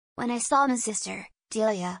When I saw my sister,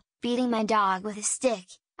 Delia, beating my dog with a stick,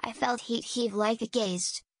 I felt heat heave like a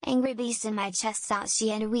caged, angry beast in my chest. Thought she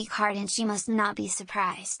had a weak heart and she must not be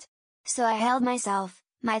surprised. So I held myself,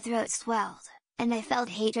 my throat swelled, and I felt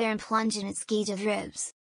hate turn plunge in its cage of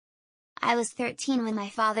ribs. I was 13 when my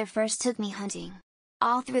father first took me hunting.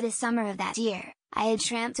 All through the summer of that year, I had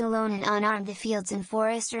tramped alone and unarmed the fields and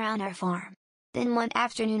forest around our farm. Then one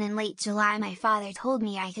afternoon in late July my father told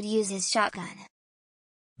me I could use his shotgun.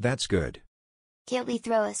 That's good. Can't we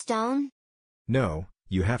throw a stone? No,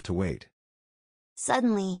 you have to wait.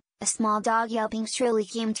 Suddenly, a small dog yelping shrilly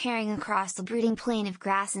came tearing across the brooding plain of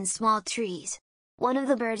grass and small trees. One of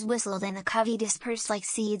the birds whistled and the covey dispersed like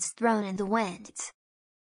seeds thrown in the wind.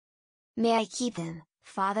 May I keep him,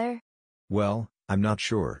 father? Well, I'm not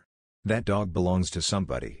sure. That dog belongs to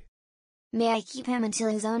somebody. May I keep him until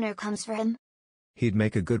his owner comes for him? He'd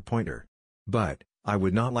make a good pointer. But, I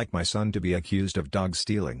would not like my son to be accused of dog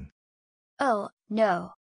stealing. Oh,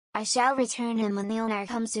 no. I shall return him when the owner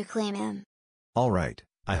comes to claim him. All right,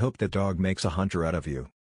 I hope that dog makes a hunter out of you.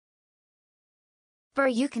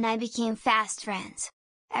 Baryuk and I became fast friends.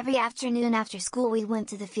 Every afternoon after school we went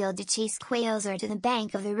to the field to chase quails or to the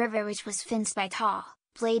bank of the river which was fenced by tall,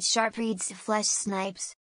 blade-sharp reeds to flush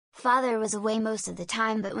snipes. Father was away most of the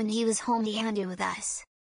time, but when he was home he hunted with us.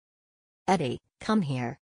 Eddie, come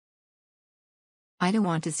here. I don't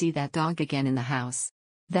want to see that dog again in the house.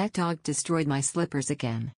 That dog destroyed my slippers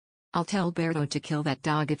again. I'll tell Berto to kill that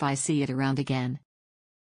dog if I see it around again.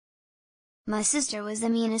 My sister was the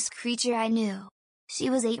meanest creature I knew.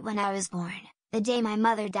 She was 8 when I was born, the day my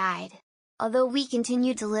mother died. Although we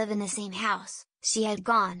continued to live in the same house, she had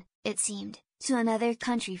gone, it seemed, to another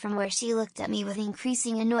country from where she looked at me with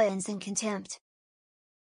increasing annoyance and contempt.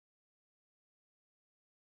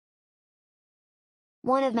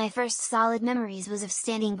 One of my first solid memories was of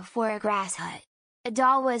standing before a grass hut. A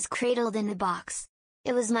doll was cradled in the box.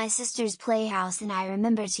 It was my sister's playhouse and I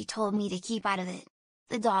remembered she told me to keep out of it.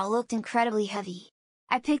 The doll looked incredibly heavy.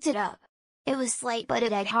 I picked it up. It was slight but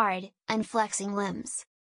it had hard, unflexing limbs.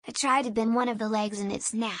 I tried to bend one of the legs and it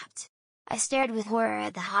snapped. I stared with horror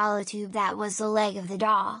at the hollow tube that was the leg of the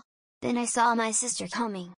doll. Then I saw my sister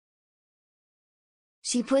coming.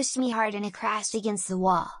 She pushed me hard and I crashed against the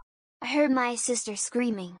wall. I heard my sister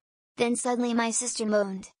screaming. Then suddenly my sister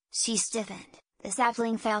moaned, she stiffened, the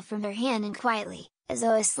sapling fell from her hand and quietly, as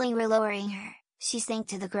though a sling were lowering her, she sank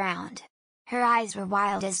to the ground. Her eyes were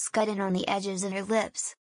wild as scudded on the edges of her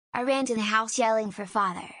lips. I ran to the house yelling for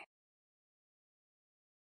father.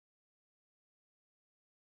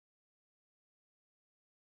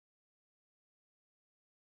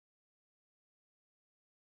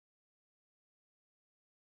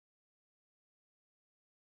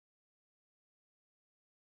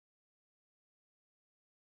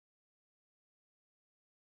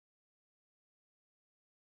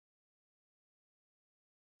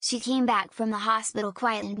 She came back from the hospital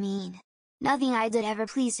quiet and mean. Nothing I did ever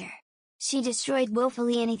pleased her. She destroyed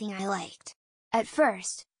willfully anything I liked. At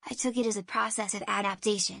first, I took it as a process of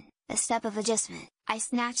adaptation, a step of adjustment. I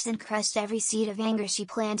snatched and crushed every seed of anger she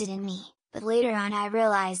planted in me, but later on I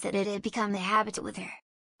realized that it had become a habit with her.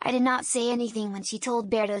 I did not say anything when she told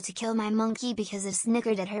Berto to kill my monkey because it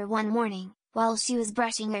snickered at her one morning, while she was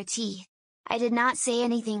brushing her teeth. I did not say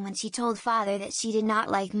anything when she told father that she did not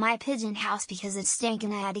like my pigeon house because it stank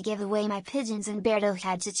and I had to give away my pigeons and Berto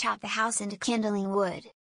had to chop the house into kindling wood.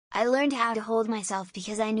 I learned how to hold myself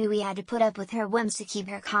because I knew we had to put up with her whims to keep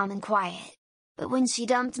her calm and quiet. But when she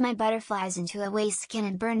dumped my butterflies into a waste can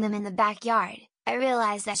and burned them in the backyard, I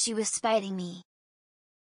realized that she was spiting me.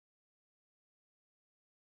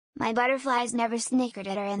 My butterflies never snickered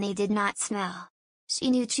at her and they did not smell. She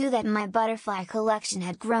knew too that my butterfly collection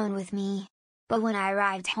had grown with me. But when I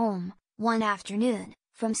arrived home, one afternoon,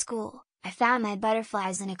 from school, I found my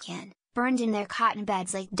butterflies in a can, burned in their cotton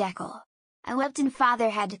beds like decal. I wept and father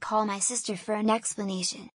had to call my sister for an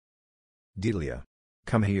explanation. Delia,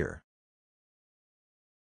 come here.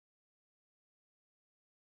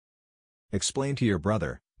 Explain to your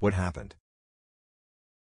brother, what happened.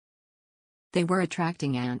 They were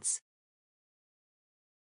attracting ants.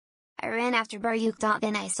 I ran after Baryuk.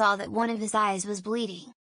 Then I saw that one of his eyes was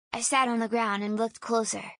bleeding. I sat on the ground and looked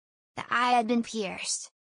closer. The eye had been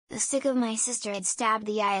pierced. The stick of my sister had stabbed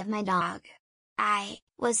the eye of my dog. I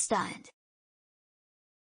was stunned.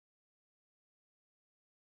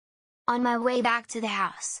 On my way back to the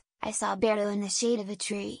house, I saw Berto in the shade of a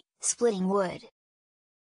tree, splitting wood.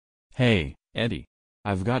 Hey, Eddie.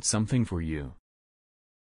 I've got something for you.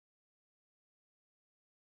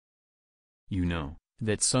 You know,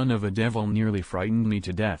 that son of a devil nearly frightened me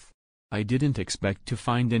to death. I didn't expect to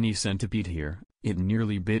find any centipede here, It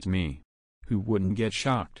nearly bit me. Who wouldn't get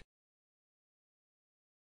shocked?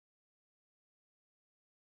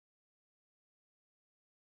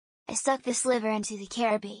 I stuck the sliver into the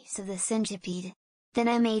carapace of the centipede. Then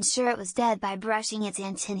I made sure it was dead by brushing its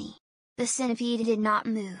antennae. The centipede did not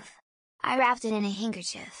move. I wrapped it in a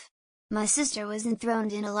handkerchief. My sister was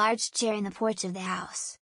enthroned in a large chair in the porch of the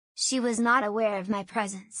house. She was not aware of my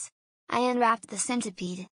presence. I unwrapped the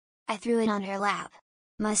centipede. I threw it on her lap.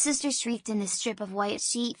 My sister shrieked and the strip of white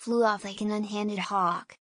sheet flew off like an unhanded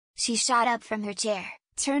hawk. She shot up from her chair,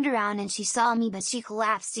 turned around and she saw me, but she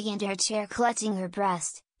collapsed against her chair clutching her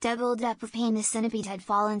breast, doubled up with pain. The centipede had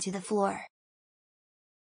fallen to the floor.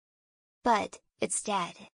 But, it's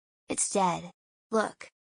dead. It's dead.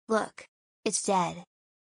 Look. Look. It's dead.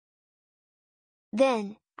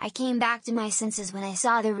 Then, I came back to my senses when I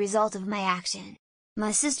saw the result of my action.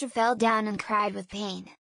 My sister fell down and cried with pain.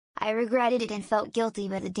 I regretted it and felt guilty,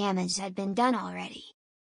 but the damage had been done already.